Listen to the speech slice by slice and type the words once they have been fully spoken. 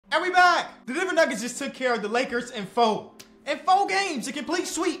And we back! The Denver Nuggets just took care of the Lakers in 4 games, a complete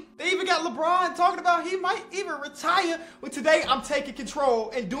sweep. They even got LeBron talking about he might even retire. But today, I'm taking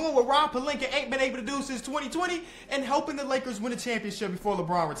control and doing what Rob Pelinka ain't been able to do since 2020 and helping the Lakers win a championship before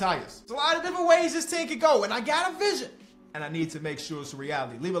LeBron retires. There's a lot of different ways this team could go, and I got a vision. And I need to make sure it's a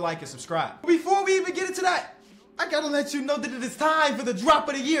reality. Leave a like and subscribe. But before we even get into that, I gotta let you know that it is time for the drop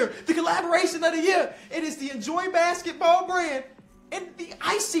of the year, the collaboration of the year. It is the Enjoy Basketball brand and the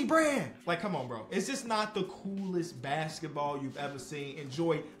Icy brand. Like, come on, bro. Is this not the coolest basketball you've ever seen?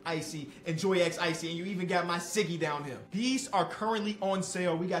 Enjoy Icy, Enjoy X Icy, and you even got my Siggy down here. These are currently on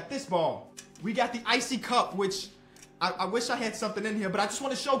sale. We got this ball. We got the Icy Cup, which I wish I had something in here, but I just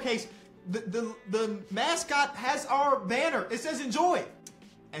want to showcase the mascot has our banner. It says Enjoy.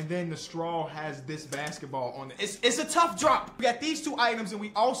 And then the straw has this basketball on it. It's a tough drop. We got these two items, and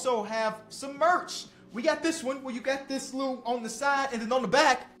we also have some merch. We got this one where you got this little on the side and then on the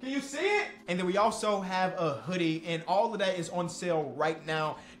back. Can you see it? And then we also have a hoodie, and all of that is on sale right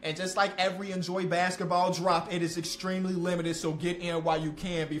now. And just like every Enjoy Basketball drop, it is extremely limited, so get in while you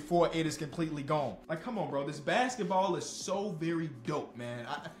can before it is completely gone. Like, come on, bro. This basketball is so very dope, man.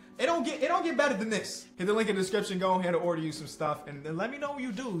 It don't get better than this. Hit the link in the description. Go ahead and order you some stuff, and then let me know what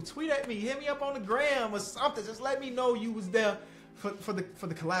you do. Tweet at me, hit me up on the gram or something. Just let me know you was there for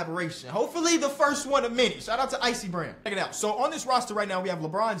the collaboration. Hopefully the first one of many. Shout out to Icy Brand. Check it out. So on this roster right now, we have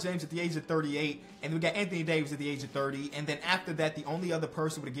LeBron James at the age of 38, and we got Anthony Davis at the age of 30. And then after that, the only other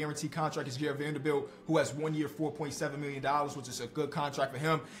person with a guaranteed contract is Jared Vanderbilt, who has 1 year, $4.7 million, which is a good contract for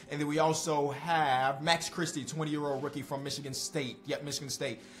him. And then we also have Max Christie, 20-year-old rookie from Michigan State. Yep, Michigan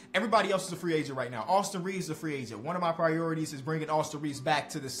State. Everybody else is a free agent right now. Austin Reeves is a free agent. One of my priorities is bringing Austin Reeves back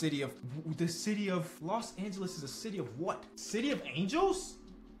to the city of Los Angeles. Is a city of what? City of Angels?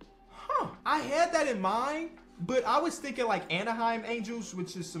 Huh. I had that in mind, but I was thinking like Anaheim Angels,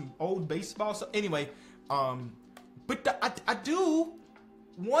 which is some old baseball. So anyway, but I do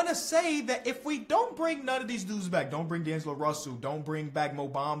want to say that if we don't bring none of these dudes back, don't bring D'Angelo Russell, don't bring back Mo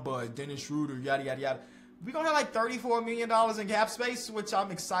Bamba, Dennis Schroeder, yada, yada, yada, we're going to have like $34 million in cap space, which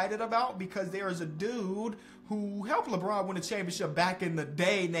I'm excited about because there is a dude who helped LeBron win a championship back in the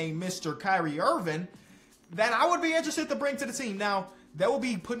day named Mr. Kyrie Irving that I would be interested to bring to the team. Now, that will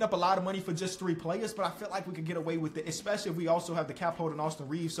be putting up a lot of money for just 3 players, but I feel like we could get away with it, especially if we also have the cap hold on Austin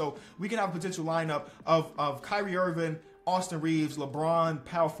Reeves. So we can have a potential lineup of Kyrie Irving, Austin Reeves, LeBron,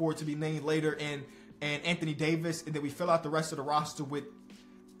 power forward to be named later, and Anthony Davis, and then we fill out the rest of the roster with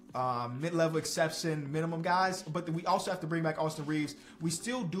mid-level exception minimum guys. But then we also have to bring back Austin Reeves. We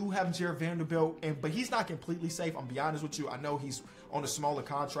still do have Jared Vanderbilt, but he's not completely safe. I'm be honest with you. I know he's on a smaller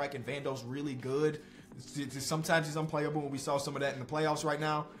contract, and Vando's really good. Sometimes he's unplayable, and we saw some of that in the playoffs right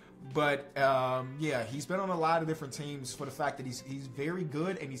now. But yeah, he's been on a lot of different teams for the fact that he's very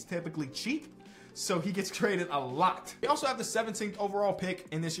good, and he's typically cheap. So he gets traded a lot. We also have the 17th overall pick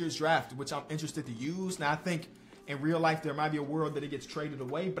in this year's draft, which I'm interested to use. Now, I think in real life, there might be a world that it gets traded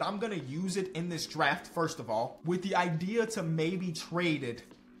away, but I'm going to use it in this draft, first of all, with the idea to maybe trade it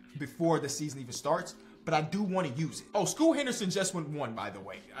before the season even starts, but I do want to use it. Oh, Scoot Henderson just went 1, by the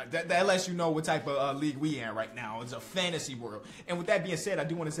way. That lets you know what type of league we in right now. It's a fantasy world. And with that being said, I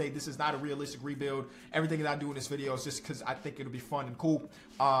do want to say this is not a realistic rebuild. Everything that I do in this video is just because I think it'll be fun and cool,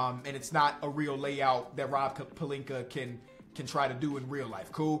 and it's not a real layout that Rob Pelinka can try to do in real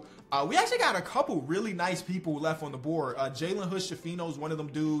life. Cool. We actually got a couple really nice people left on the board. Jalen Hood-Schifino is one of them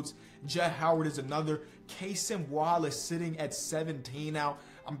dudes. Jet Howard is another. Cason Wallace sitting at 17 now.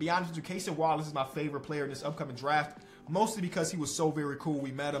 I'm be honest with you, Cason Wallace is my favorite player in this upcoming draft, mostly because he was so very cool.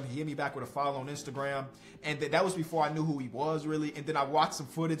 We met him. He hit me back with a follow on Instagram, and that was before I knew who he was really. And then I watched some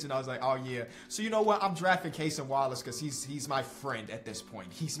footage, and I was like, oh yeah. So you know what? I'm drafting Cason Wallace because he's my friend at this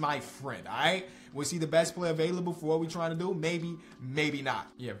point. He's my friend. All right. Was he the best player available for what we're trying to do? Maybe, maybe not.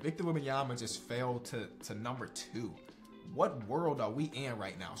 Yeah, Victor Wembanyama just fell to number 2. What world are we in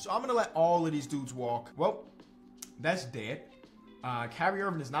right now? So I'm gonna let all of these dudes walk. Well, that's dead. Kyrie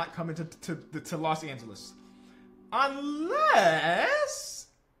Irving is not coming to Los Angeles unless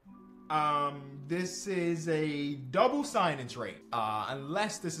this is a double sign and trade.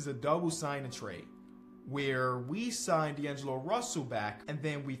 Unless this is a double sign and trade where we sign D'Angelo Russell back, and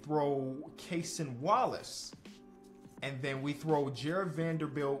then we throw Cason Wallace, and then we throw Jared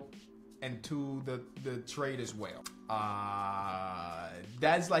Vanderbilt into the trade as well.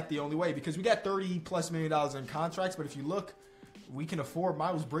 That's like the only way, because we got $30+ million in contracts, but if you look, we can afford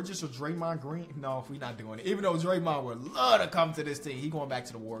Miles Bridges or Draymond Green. No, we're not doing it. Even though Draymond would love to come to this team. He going back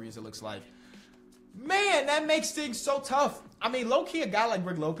to the Warriors, it looks like. Man, that makes things so tough. I mean, low-key, a guy like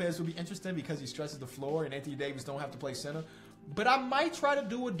Rick Lopez would be interesting because he stretches the floor and Anthony Davis don't have to play center. But I might try to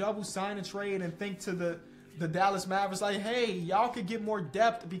do a double sign and trade and think to the Dallas Mavericks like, hey, y'all could get more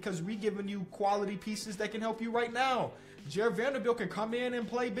depth because we giving you quality pieces that can help you right now. Jared Vanderbilt can come in and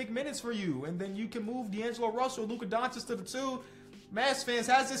play big minutes for you, and then you can move D'Angelo Russell, Luka Doncic to the 2. Mavs fans,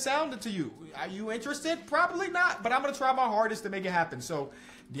 how's this sounded to you? Are you interested? Probably not, but I'm going to try my hardest to make it happen. So,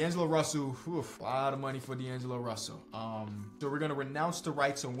 D'Angelo Russell, a lot of money for D'Angelo Russell. So we're going to renounce the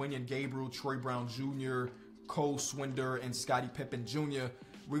rights of Wenyen Gabriel, Troy Brown Jr., Cole Swinder, and Scottie Pippen Jr.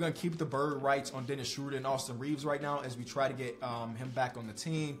 We're going to keep the bird rights on Dennis Schroeder and Austin Reeves right now as we try to get him back on the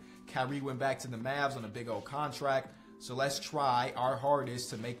team. Kyrie went back to the Mavs on a big old contract. So let's try our hardest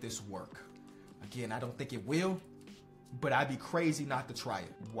to make this work. Again, I don't think it will, but I'd be crazy not to try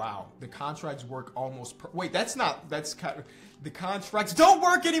it. Wow, the contracts work almost wait, the contracts don't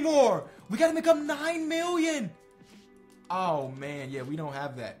work anymore. We got to make them $9 million. Oh man, yeah, we don't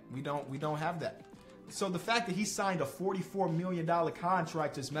have that. We don't have that. So the fact that he signed a $44 million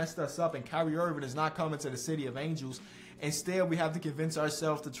contract just messed us up, and Kyrie Irving is not coming to the City of Angels. Instead, we have to convince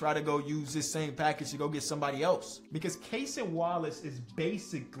ourselves to try to go use this same package to go get somebody else. Because Cason Wallace is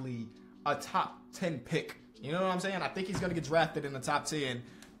basically a top 10 pick. You know what I'm saying? I think he's going to get drafted in the top 10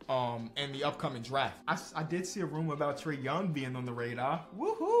 in the upcoming draft. I did see a rumor about Trae Young being on the radar.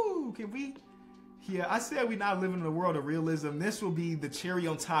 Woohoo! Can we? Yeah, I said we're not living in a world of realism. This will be the cherry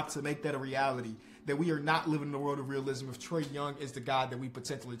on top to make that a reality. That we are not living in the world of realism if Trae Young is the guy that we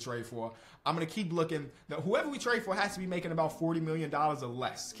potentially trade for. I'm going to keep looking. Whoever we trade for has to be making about $40 million or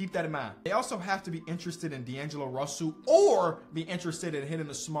less. Keep that in mind. They also have to be interested in D'Angelo Russell or be interested in hitting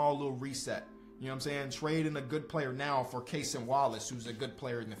a small little reset. You know what I'm saying? Trading a good player now for Cason Wallace, who's a good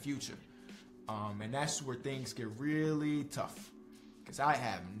player in the future. And that's where things get really tough. Because I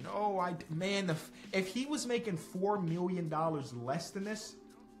have no idea. Man, if he was making $4 million less than this,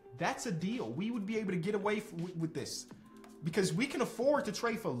 that's a deal. We would be able to get away with this. Because we can afford to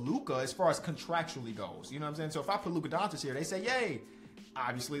trade for Luka as far as contractually goes. You know what I'm saying? So if I put Luka Doncic here, they say, yay.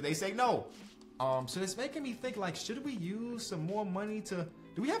 Obviously, they say no. So it's making me think, like, should we use some more money to...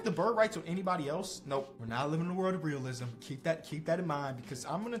 Do we have the bird rights on anybody else? Nope. We're not living in a world of realism. Keep that in mind, because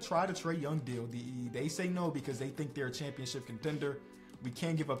I'm going to try the Trae Young deal. They say no because they think they're a championship contender. We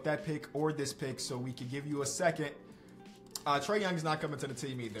can't give up that pick or this pick, so we can give you a second. Trae Young is not coming to the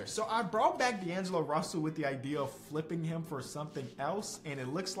team either. So I brought back D'Angelo Russell with the idea of flipping him for something else, and it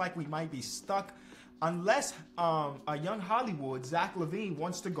looks like we might be stuck unless a young Hollywood, Zach LaVine,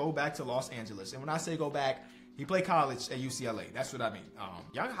 wants to go back to Los Angeles. And when I say go back, he played college at UCLA. That's what I mean.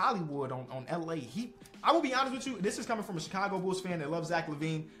 Young Hollywood on LA. I will be honest with you, this is coming from a Chicago Bulls fan that loves Zach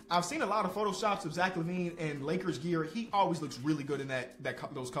LaVine. I've seen a lot of photoshops of Zach LaVine in Lakers gear. He always looks really good in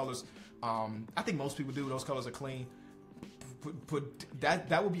those colors. I think most people do. Those colors are clean. But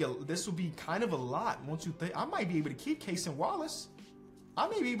this would be kind of a lot once you think. I might be able to keep Cason Wallace.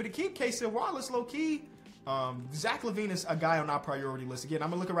 Low key. Zach LaVine is a guy on our priority list. Again,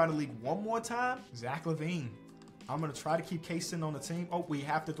 I'm gonna look around the league one more time. Zach LaVine. I'm gonna try to keep Cason on the team. Oh, we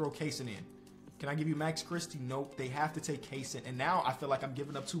have to throw Cason in. Can I give you Max Christie? Nope. They have to take Cason. And now I feel like I'm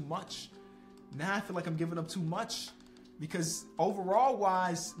giving up too much. Because overall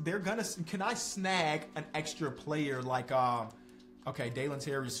wise, they're gonna. Can I snag an extra player like okay, Dalen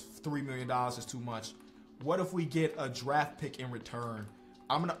Terry's $3 million is too much. What if we get a draft pick in return?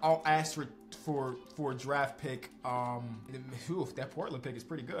 I'll ask for a draft pick. That Portland pick is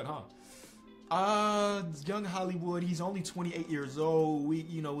pretty good, huh? Young Hollywood, he's only 28 years old.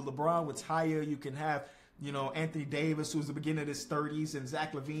 LeBron was higher. You can have, Anthony Davis, who's the beginning of his 30s, and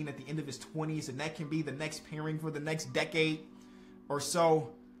Zach LaVine at the end of his 20s, and that can be the next pairing for the next decade or so.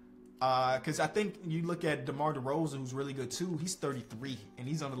 Because I think you look at DeMar DeRozan, who's really good too. He's 33, and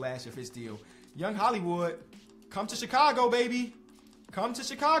he's on the last year of his deal. Young Hollywood, come to Chicago, baby.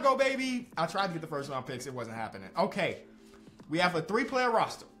 I tried to get the first round picks. It wasn't happening. Okay. We have a 3-player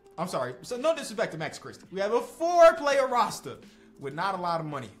roster. I'm sorry. So no disrespect to Max Christie. We have a 4-player roster with not a lot of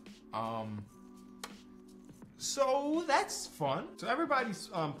money. So that's fun. So everybody's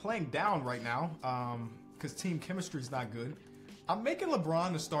playing down right now because team chemistry is not good. I'm making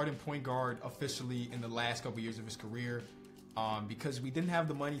LeBron the starting point guard officially in the last couple years of his career because we didn't have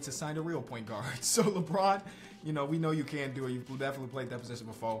the money to sign a real point guard. So LeBron, we know you can do it. You've definitely played that position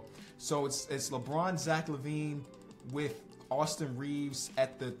before. So it's LeBron, Zach LaVine with Austin Reeves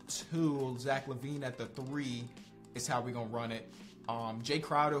at the 2, Zach LaVine at the 3 is how we're going to run it. Jay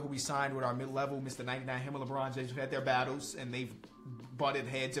Crowder, who we signed with our mid-level, Mr. 99, him and LeBron James have had their battles, and they've butted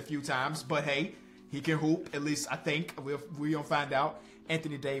heads a few times. But hey, he can hoop, at least I think. We're going to find out.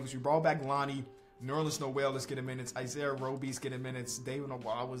 Anthony Davis, we brought back Lonnie. Nerlens Noel is getting minutes. Isaiah Roby's getting minutes. David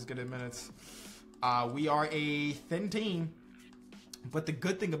Owawa is getting minutes. We are a thin team. But the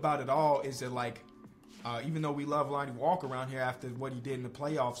good thing about it all is that, like, even though we love Lonnie Walker around here after what he did in the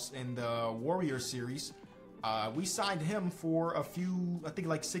playoffs in the Warriors series, we signed him for a few, I think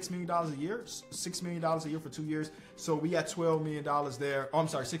like $6 million a year, $6 million a year for 2 years. So we got $12 million there. Oh, I'm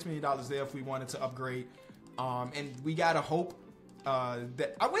sorry, $6 million there if we wanted to upgrade. And we got to hope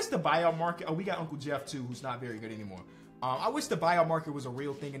that, I wish the buyout market, we got Uncle Jeff too, who's not very good anymore. I wish the buyout market was a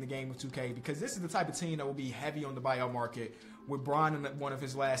real thing in the game of 2K, because this is the type of team that will be heavy on the buyout market with Bron in one of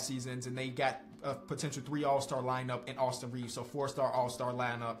his last seasons, and they got a potential 3 All-Star lineup and Austin Reeves, so 4-star All-Star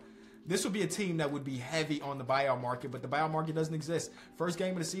lineup. This would be a team that would be heavy on the buyout market, but the buyout market doesn't exist. First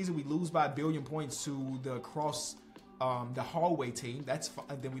game of the season, we lose by 1 billion points to the the hallway team.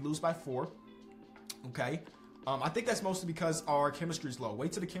 Then we lose by 4. Okay. I think that's mostly because our chemistry is low.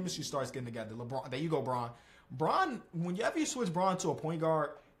 Wait till the chemistry starts getting together. LeBron, there you go, Bron. Bron, whenever you switch Bron to a point guard,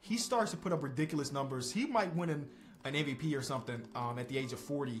 he starts to put up ridiculous numbers. He might win an MVP or something at the age of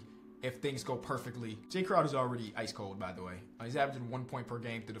 40 if things go perfectly. Jay Crowder's already ice cold, by the way. He's averaging 1 point per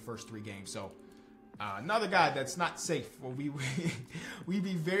game through the first 3 games. So another guy that's not safe. Well, we'd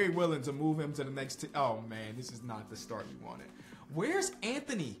be very willing to move him to the next. Oh man, this is not the start we wanted. Where's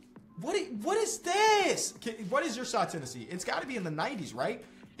Anthony? What is this? What is your shot tendency? It's got to be in the 90s, right?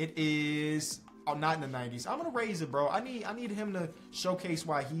 It is. Oh, not in the 90s. I'm gonna raise it, bro. I need him to showcase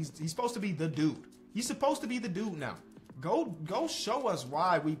why he's supposed to be the dude. He's supposed to be the dude now. Go show us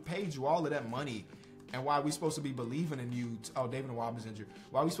why we paid you all of that money, and why we supposed to be believing in you. Oh, David Nwaba is injured.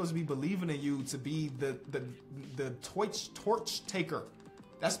 Why we supposed to be believing in you to be the torch taker?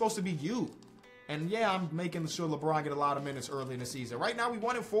 That's supposed to be you. And yeah, I'm making sure LeBron get a lot of minutes early in the season. Right now, we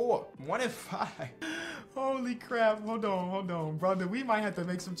 1-4, 1-5. Holy crap! Hold on, brother. We might have to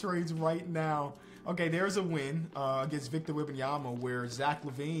make some trades right now. Okay, there's a win against Victor Wembanyama where Zach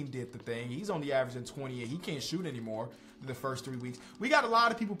LaVine did the thing. He's only averaging 28. He can't shoot anymore the first 3 weeks. We got a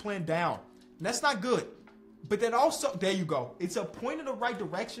lot of people playing down. And that's not good. But then also, there you go. It's a point in the right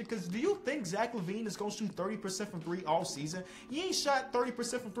direction, because do you think Zach LaVine is going to shoot 30% from 3 all season? He ain't shot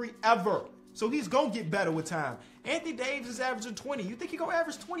 30% from 3 ever. So he's going to get better with time. Anthony Davis is averaging 20. You think he's going to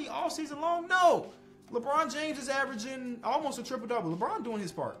average 20 all season long? No. LeBron James is averaging almost a triple-double. LeBron doing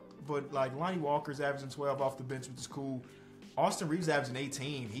his part. But, like, Lonnie Walker's averaging 12 off the bench, which is cool. Austin Reeves averaging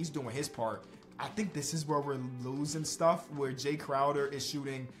 18. He's doing his part. I think this is where we're losing stuff, where Jay Crowder is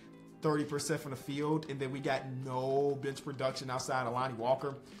shooting 30% from the field, and then we got no bench production outside of Lonnie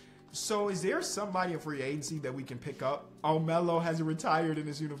Walker. So is there somebody in free agency that we can pick up? Oh, Melo hasn't retired in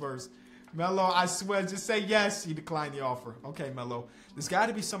this universe. Melo, I swear, just say yes. He declined the offer. Okay, Melo. There's got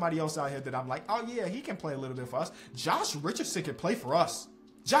to be somebody else out here that I'm like, oh, yeah, he can play a little bit for us. Josh Richardson can play for us.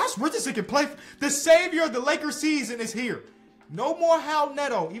 Josh Richardson can play. The savior of the Lakers season is here. No more Hal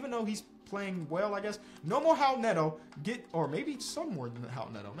Neto, even though he's playing well, I guess. No more Hal Neto. Or maybe some more than Hal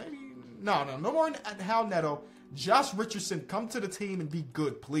Neto. Maybe. No more Hal Neto. Josh Richardson, come to the team and be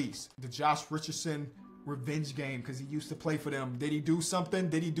good, please. The Josh Richardson revenge game, because he used to play for them. Did he do something?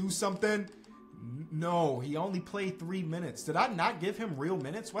 No, he only played 3 minutes. Did I not give him real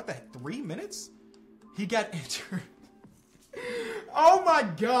minutes? What the heck? 3 minutes? He got injured. Oh my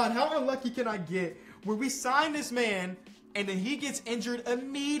God, how unlucky can I get where we sign this man and then he gets injured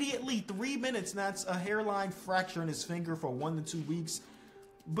immediately? 3 minutes, and that's a hairline fracture in his finger for 1 to 2 weeks.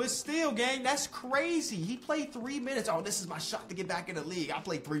 But still, gang, that's crazy. He played 3 minutes. Oh, this is my shot to get back in the league. I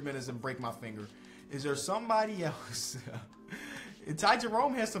played 3 minutes and break my finger. Is there somebody else? Ty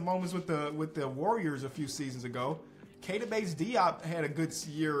Jerome had some moments with the Warriors a few seasons ago. Keita Bates-Diop had a good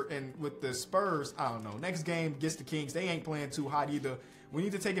year with the Spurs. I don't know. Next game gets the Kings. They ain't playing too hot either. We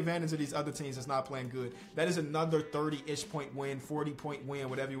need to take advantage of these other teams that's not playing good. That is another 30-ish point win, 40-point win,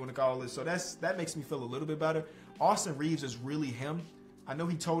 whatever you want to call it. So that makes me feel a little bit better. Austin Reeves is really him. I know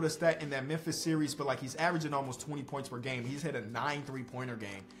he told us that in that Memphis series, but like he's averaging almost 20 points per game. He's hit a 9 3-pointer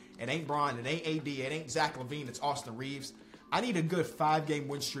game. It ain't Bron, it ain't AD, it ain't Zach LaVine, it's Austin Reeves. I need a good 5-game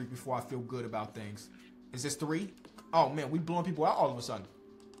win streak before I feel good about things. Is this 3? Oh man, we blowing people out all of a sudden.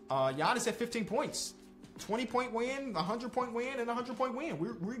 Giannis at 15 points. 20-point win, 100-point win, and a 100-point win.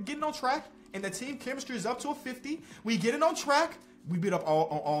 We're getting on track, and the team chemistry is up to a 50. We getting on track. We beat up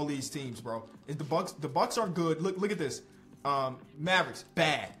all these teams, bro. The Bucks are good. Look at this. Mavericks,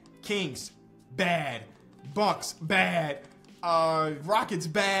 bad. Kings, bad. Bucks, bad. Rockets,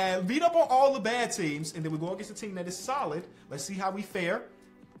 bad. Beat up on all the bad teams, and then we go against a team that is solid. Let's see how we fare.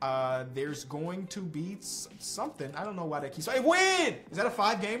 There's going to be something. I don't know why that keeps. Hey, win! Is that a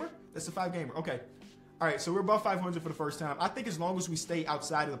 5-gamer? That's a 5-gamer. Okay. All right, so we're above 500 for the first time. I think as long as we stay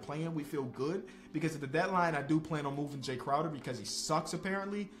outside of the play-in, we feel good. Because at the deadline, I do plan on moving Jay Crowder because he sucks,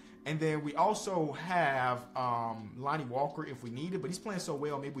 apparently. And then we also have Lonnie Walker if we need it, but he's playing so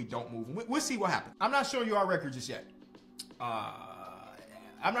well, maybe we don't move him. We'll see what happens. I'm not showing you our record just yet.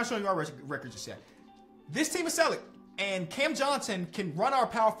 This team is selling. And Cam Johnson can run our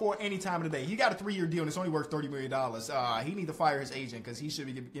power forward any time of the day. He got a 3-year deal and it's only worth $30 million. He needs to fire his agent because he should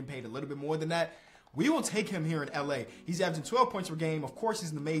be getting paid a little bit more than that. We will take him here in LA. He's averaging 12 points per game. Of course,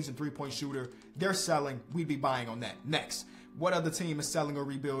 he's an amazing three-point shooter. They're selling. We'd be buying on that. Next, what other team is selling or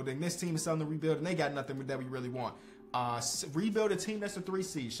rebuilding? This team is selling or rebuilding. They got nothing that we really want. Rebuild a team that's a 3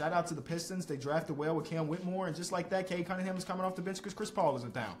 seed. Shout out to the Pistons. They drafted well with Cam Whitmore. And just like that, Cade Cunningham is coming off the bench because Chris Paul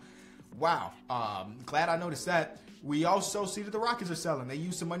isn't down. Wow. Glad I noticed that. We also see that the Rockets are selling. They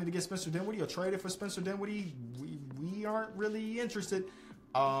used some money to get Spencer Dinwiddie or traded for Spencer Dinwiddie. We aren't really interested.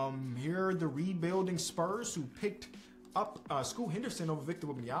 Here are the rebuilding Spurs who picked up Scoot Henderson over Victor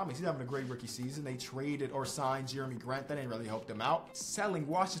Wembanyama. He's having a great rookie season. They traded or signed Jeremy Grant. That ain't really helped them out. Selling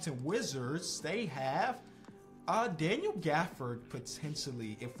Washington Wizards, they have Daniel Gafford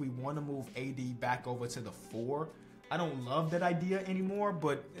potentially if we want to move AD back over to the 4. I don't love that idea anymore,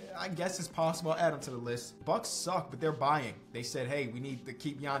 but I guess it's possible. I'll add them to the list. Bucks suck, but they're buying. They said, hey, we need to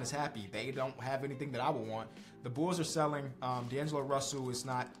keep Giannis happy. They don't have anything that I would want. The Bulls are selling. D'Angelo Russell is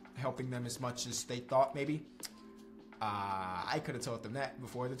not helping them as much as they thought maybe. I could have told them that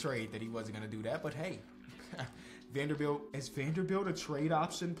before the trade that he wasn't going to do that, but hey. Vanderbilt, is Vanderbilt a trade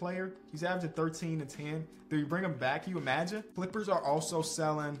option player? He's averaging 13 and 10. Do you bring him back? Can you imagine? Clippers are also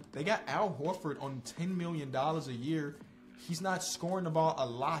selling. They got Al Horford on $10 million a year. He's not scoring the ball a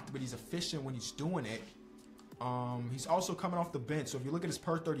lot, but he's efficient when he's doing it. He's also coming off the bench. So if you look at his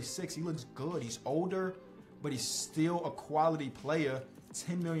per 36, he looks good. He's older, but he's still a quality player.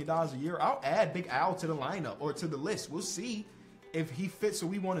 $10 million a year. I'll add Big Al to the lineup or to the list. We'll see if he fits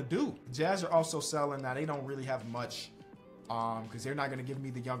what we want to do. Jazz are also selling. Now, they don't really have much because they're not going to give me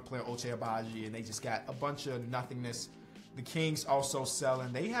the young player Ochai Agbaji, and they just got a bunch of nothingness. The Kings also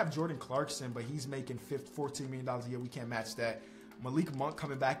selling. They have Jordan Clarkson, but he's making $14 million a year. We can't match that. Malik Monk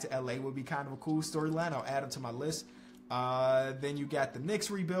coming back to LA would be kind of a cool storyline. I'll add him to my list. Then you got the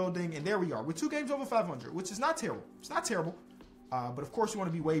Knicks rebuilding, and there we are with 2 games over 500, which is not terrible. It's not terrible. But of course, you want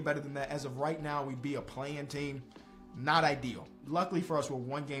to be way better than that. As of right now, we'd be a play-in team. Not ideal. Luckily for us, we're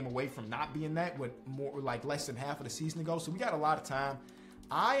 1 game away from not being that, with more like less than half of the season to go. So we got a lot of time.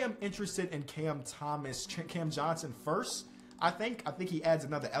 I am interested in Cam Johnson first. I think he adds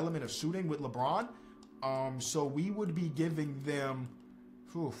another element of shooting with LeBron. So we would be giving them.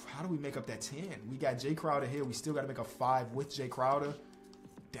 How do we make up that 10? We got Jay Crowder here. We still got to make a 5 with Jay Crowder.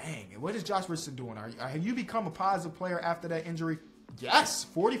 Dang. What is Josh Richardson doing? Have you become a positive player after that injury? Yes,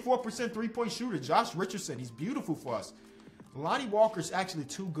 44% three-point shooter. Josh Richardson, he's beautiful for us. Lonnie Walker's actually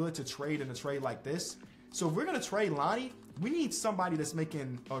too good to trade in a trade like this. So if we're going to trade Lonnie, we need somebody that's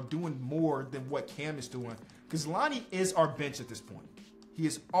making or doing more than what Cam is doing. Because Lonnie is our bench at this point. He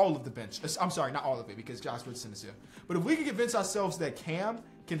is all of the bench. I'm sorry, not all of it because Josh Richardson is here. But if we can convince ourselves that Cam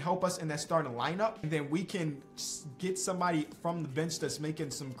can help us in that starting lineup, and then we can get somebody from the bench that's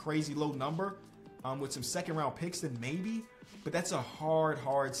making some crazy low number with some second-round picks, then maybe. But that's a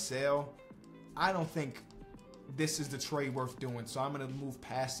hard sell. I don't think this is the trade worth doing, so I'm going to move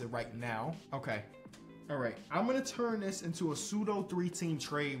past it right now. Okay. All right. I'm going to turn this into a pseudo 3-team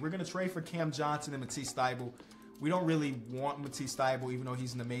trade. We're going to trade for Cam Johnson and Matisse Thybulle. We don't really want Matisse Thybulle, even though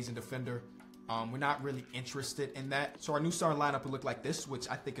he's an amazing defender. We're not really interested in that. So our new starting lineup will look like this, which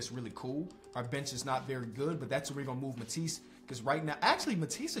I think is really cool. Our bench is not very good, but that's where we're going to move Matisse. Because right now, actually,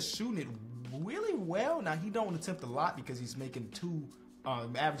 Matisse is shooting it really well. Now, he don't attempt a lot because he's making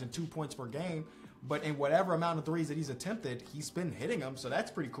averaging 2 points per game. But in whatever amount of threes that he's attempted, he's been hitting them. So that's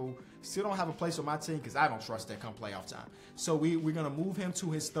pretty cool. Still don't have a place on my team because I don't trust that come playoff time. So we're going to move him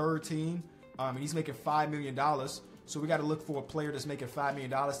to his 3rd team. And he's making $5 million. So we got to look for a player that's making $5 million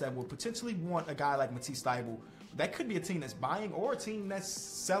that will potentially want a guy like Matisse Thybulle. That could be a team that's buying or a team that's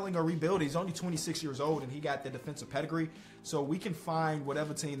selling or rebuilding. He's only 26 years old and he got the defensive pedigree. So we can find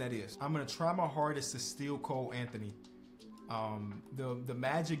whatever team that is. I'm going to try my hardest to steal Cole Anthony. The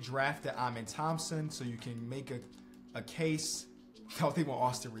Magic drafted Amen Thompson, so you can make a case. Oh, they want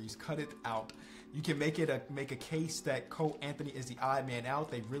Austin Reeves. Cut it out. You can make a case that Cole Anthony is the odd man out.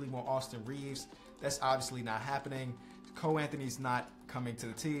 They really want Austin Reeves. That's obviously not happening. Cole Anthony's not coming to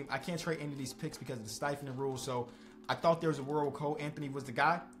the team. I can't trade any of these picks because of the stifling rule. So I thought there was a world where Cole Anthony was the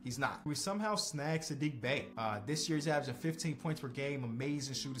guy. He's not. We somehow snagged Sadiq Bey. This year he's averaging 15 points per game.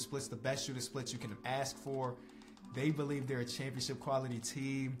 Amazing shooter splits. The best shooter splits you can ask for. They believe they're a championship quality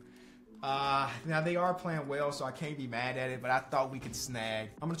team. Now they are playing well, so I can't be mad at it, but I thought we could snag.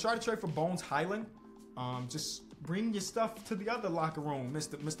 I'm going to try to trade for Bones Highland. Just bring your stuff to the other locker room,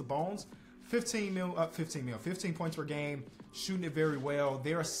 Mr. Bones. 15 points per game, shooting it very well.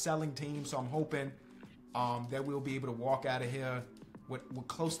 They're a selling team, so I'm hoping that we'll be able to walk out of here with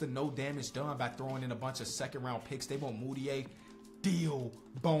close to no damage done by throwing in a bunch of second-round picks. They want Moutier. Deal.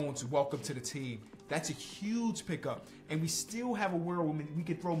 Bones, welcome to the team. That's a huge pickup. And we still have a world where we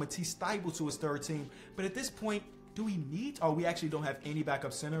could throw Matisse Thybulle to his third team. But at this point, do we need? Oh, we actually don't have any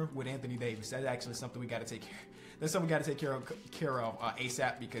backup center with Anthony Davis. That's actually something we got to take care of. That's something we got to take care of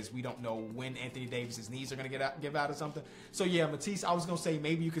ASAP, because we don't know when Anthony Davis's knees are going to give out or something. So yeah, Matisse, I was going to say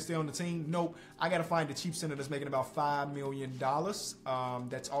maybe you could stay on the team. Nope. I got to find a cheap center that's making about $5 million.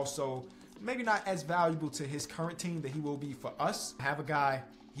 That's also maybe not as valuable to his current team that he will be for us. I have a guy,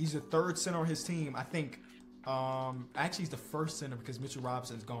 he's the third center on his team. I think actually he's the first center because Mitchell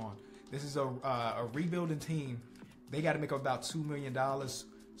Robinson's gone. This is a rebuilding team. They got to make about $2 million.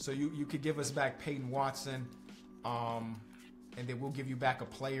 So you could give us back Peyton Watson, and then we'll give you back a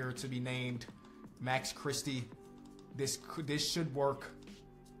player to be named Max Christie. This should work.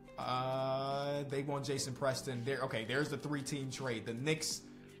 They want Jason Preston. Okay, there's the 3-team trade. The Knicks.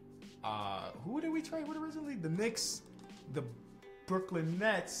 Who did we trade with originally? The Knicks, the Brooklyn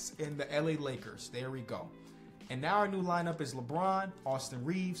Nets, and the LA Lakers. There we go. And now our new lineup is LeBron, Austin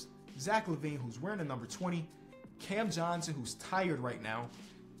Reeves, Zach LaVine, who's wearing the number 20, Cam Johnson, who's tired right now,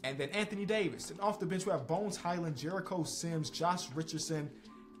 and then Anthony Davis. And off the bench, we have Bones Highland, Jericho Sims, Josh Richardson,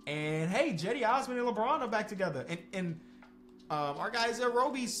 and hey, Jetty Osman and LeBron are back together. And our guy Zach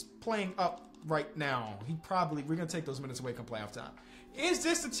Roby's playing up right now. We're going to take those minutes away come playoff time. Is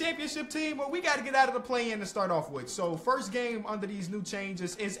this the championship team? Well, we got to get out of the play-in to start off with. So first game under these new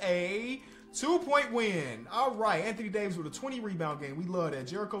changes is a 2-point win. All right, Anthony Davis with a 20-rebound game. We love that.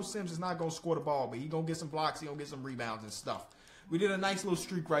 Jericho Sims is not going to score the ball, but he's going to get some blocks. He's going to get some rebounds and stuff. We did a nice little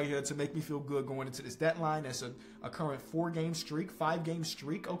streak right here to make me feel good going into this deadline. That's a current 4-game streak, 5-game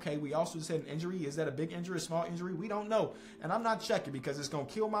streak. Okay, we also just had an injury. Is that a big injury, a small injury? We don't know. And I'm not checking because it's going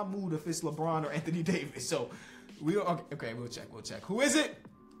to kill my mood if it's LeBron or Anthony Davis. So, okay, we'll check. Who is it?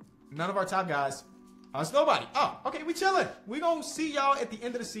 None of our top guys. It's nobody. Oh, okay, we chilling. We're going to see y'all at the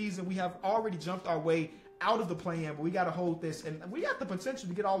end of the season. We have already jumped our way out of the play-in, but we got to hold this. And we got the potential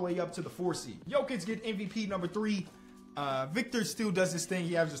to get all the way up to the 4 seed. Jokic get MVP number 3. Victor still does this thing.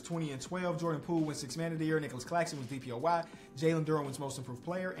 He averages 20 and 12. Jordan Poole wins 6 Man of the Year. Nicholas Claxton wins DPOY. Jalen Durham wins Most Improved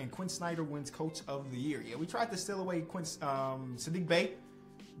Player. And Quinn Snyder wins Coach of the Year. Yeah, we tried to steal away Sadiq Bey.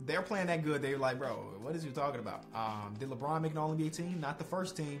 They're playing that good. They're like, bro, what is you talking about? Did LeBron make an All-NBA team? Not the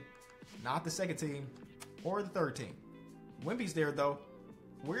first team. Not the second team. Or the third team. Wemby's there, though.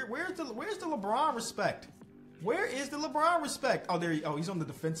 Where's the LeBron respect? Where is the LeBron respect? Oh, he's on the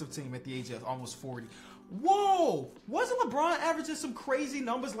defensive team at the age of almost 40. Whoa! Wasn't LeBron averaging some crazy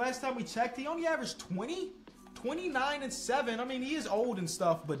numbers last time we checked? He only averaged 20? 29 and 7. I mean, he is old and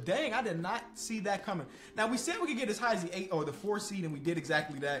stuff, but dang, I did not see that coming. Now, we said we could get as high as the 8 or the 4 seed, and we did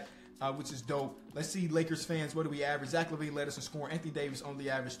exactly that, which is dope. Let's see, Lakers fans, what do we average? Zach LaVine led us in scoring. Anthony Davis only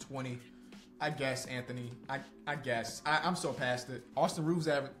averaged 20. I guess, Anthony. I guess. I'm so past it. Austin Reeves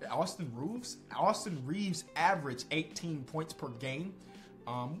averaged 18 points per game.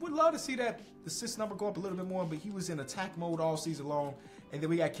 Would love to see that assist number go up a little bit more, but he was in attack mode all season long. And then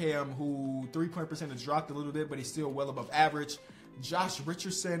we got Cam, who 3-point percentage dropped a little bit, but he's still well above average. Josh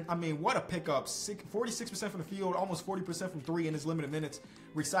Richardson, I mean, what a pickup. 46% from the field, almost 40% from 3 in his limited minutes.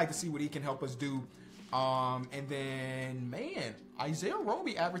 We're excited to see what he can help us do. And then, man, Isaiah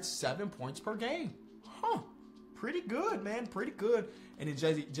Roby averaged 7 points per game. Huh. Pretty good, man. Pretty good. And then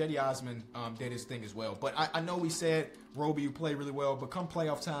Jetty Osman did his thing as well. But I know we said Roby, you play really well, but come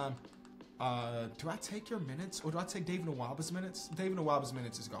playoff time, do I take your minutes or do I take David Nwaba's minutes? David Nwaba's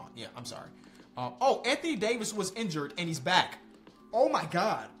minutes is gone. Yeah, I'm sorry. Anthony Davis was injured and he's back. Oh my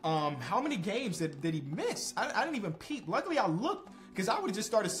God. How many games did he miss? I didn't even peep. Luckily, I looked because I would have just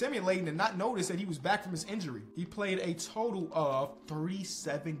started simulating and not noticed that he was back from his injury. He played a total of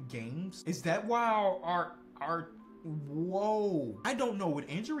 37 games. Is that why whoa. I don't know what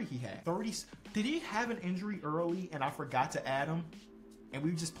injury he had. Did he have an injury early and I forgot to add him? And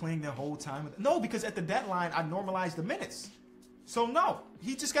we were just playing the whole time? No, because at the deadline, I normalized the minutes. So no,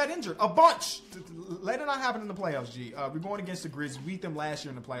 he just got injured a bunch. Let it not happen in the playoffs, G. We're going against the Grizz. We beat them last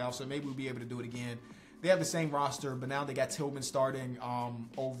year in the playoffs, so maybe we'll be able to do it again. They have the same roster, but now they got Tillman starting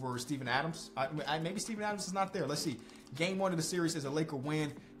over Steven Adams. Maybe Steven Adams is not there. Let's see. Game 1 of the series is a Laker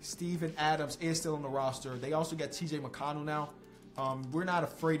win. Steven Adams is still on the roster. They also got TJ McConnell now. We're not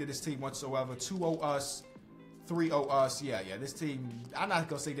afraid of this team whatsoever. 2-0 us, 3-0 us. Yeah, this team, I'm not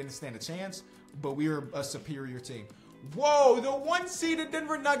going to say they didn't stand a chance, but we're a superior team. Whoa, the 1 seeded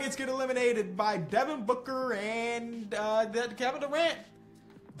Denver Nuggets get eliminated by Devin Booker and Kevin Durant.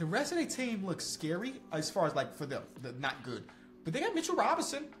 The rest of their team looks scary as far as like for them, not good. But they got Mitchell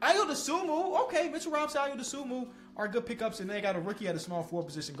Robinson, Ayo Dosunmu. Okay, Mitchell Robinson, Ayo Dosunmu are good pickups, and they got a rookie at a small forward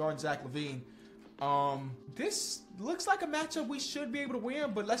position guarding Zach LaVine. This looks like a matchup we should be able to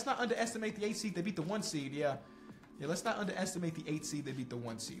win, but let's not underestimate the 8 seed. They beat the 1 seed, yeah. Yeah, let's not underestimate the 8 seed. They beat the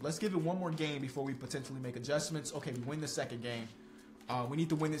 1 seed. Let's give it one more game before we potentially make adjustments. Okay, we win the second game. We need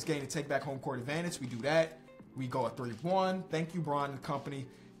to win this game to take back home court advantage. We do that. We go at 3-1. Thank you, Bron and company.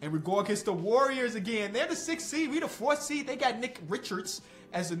 And we go against the Warriors again. They're the 6th seed. We the 4th seed. They got Nick Richards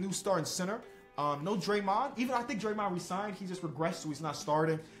as the new starting center. No Draymond. Even I think Draymond resigned. He just regressed, so he's not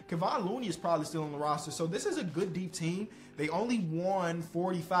starting. Kevon Looney is probably still on the roster. So this is a good deep team. They only won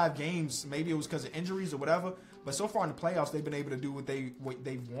 45 games. Maybe it was because of injuries or whatever. But so far in the playoffs, they've been able to do what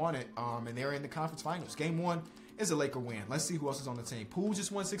they've wanted. And they're in the conference finals. Game 1 is a Laker win. Let's see who else is on the team. Poole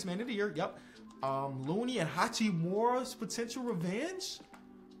just won 6th Man of the Year. Yep. Looney and Hachimura's potential revenge.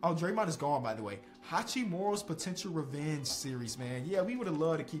 Oh, Draymond is gone, by the way. Hachimura's potential revenge series, man. Yeah, we would have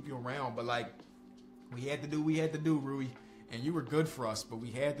loved to keep you around, but like, we had to do what we had to do, Rui. And you were good for us, but we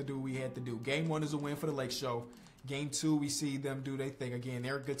had to do what we had to do. Game 1 is a win for the Lake Show. Game 2, we see them do their thing. Again,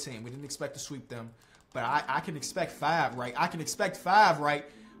 they're a good team. We didn't expect to sweep them, but I can expect 5, right? I can expect 5, right?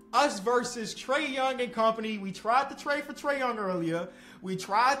 Us versus Trae Young and company. We tried to trade for Trae Young earlier. We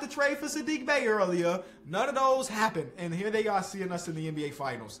tried to trade for Sadiq Bey earlier. None of those happened. And here they are seeing us in the NBA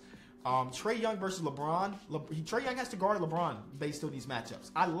Finals. Trae Young versus LeBron. Trae Young has to guard LeBron based on these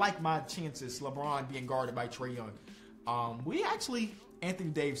matchups. I like my chances, LeBron being guarded by Trae Young. Anthony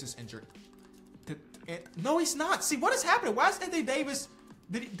Davis is injured. No, he's not. See, what is happening? Why is Anthony Davis...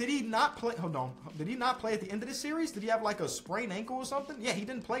 Did he not play? Hold on. Did he not play at the end of the series? Did he have like a sprained ankle or something? Yeah, he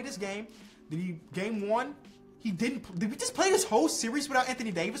didn't play this game. Game 1? He didn't. Did we just play this whole series without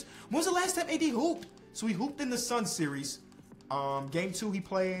Anthony Davis? When was the last time AD hooped? So he hooped in the Sun series. Game 2 he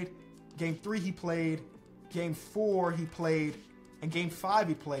played. Game 3 he played. Game 4 he played. And Game 5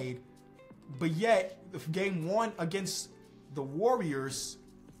 he played. But yet, Game 1 against the Warriors,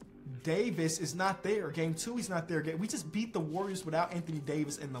 Davis is not there. Game 2, he's not there. We just beat the Warriors without Anthony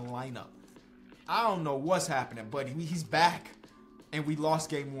Davis in the lineup. I don't know what's happening, but he's back. And we lost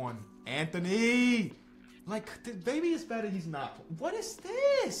Game 1. Anthony! Like, maybe it's better he's not. What is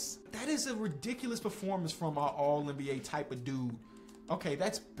this? That is a ridiculous performance from our All-NBA type of dude. Okay,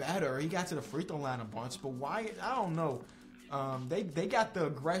 that's better. He got to the free throw line a bunch, but why? I don't know. They got the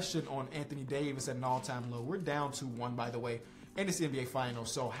aggression on Anthony Davis at an all-time low. We're down 2-1, by the way. And it's the NBA Finals.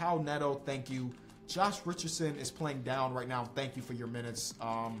 So, Hal Neto, thank you. Josh Richardson is playing down right now. Thank you for your minutes.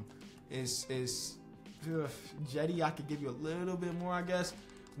 Jetty, I could give you a little bit more, I guess.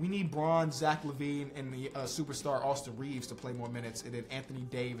 We need Bron, Zach LaVine, and the superstar Austin Reeves to play more minutes. And then Anthony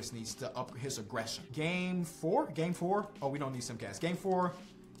Davis needs to up his aggression. Game 4? Game 4? Oh, we don't need Simcast. Game 4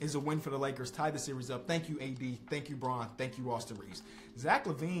 is a win for the Lakers. Tie the series up. Thank you, AD. Thank you, Bron. Thank you, Austin Reeves. Zach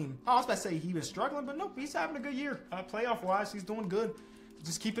LaVine, I was about to say he was struggling, but nope, he's having a good year. Playoff-wise, he's doing good.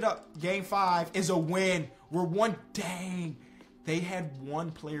 Just keep it up. Game 5 is a win. We're one. Dang. They had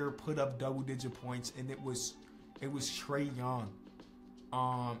one player put up double-digit points, and it was Trae Young.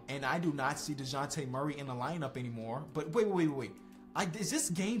 And I do not see DeJounte Murray in the lineup anymore. But wait. Is this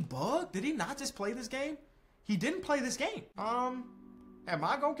game bugged? Did he not just play this game? He didn't play this game. Am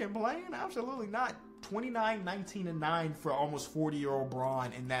I going to complain? Absolutely not. 29, 19, and 9 for almost 40-year-old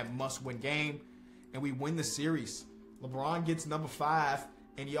Bron in that must-win game. And we win the series. LeBron gets number 5.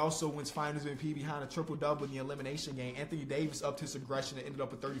 And he also wins Finals MVP behind a triple-double in the elimination game. Anthony Davis upped his aggression and ended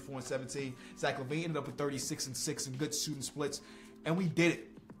up with 34 and 17. Zach LaVine ended up with 36 and 6 and good shooting splits. And we did it.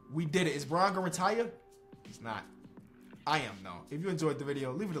 We did it. Is Bron going to retire? He's not. I am, though. If you enjoyed the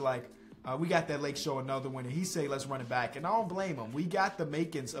video, leave it a like. We got that Lake Show another one, and he say let's run it back. And I don't blame him. We got the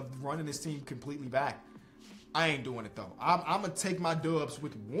makings of running this team completely back. I ain't doing it, though. I'm going to take my dubs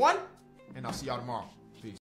with 1, and I'll see y'all tomorrow.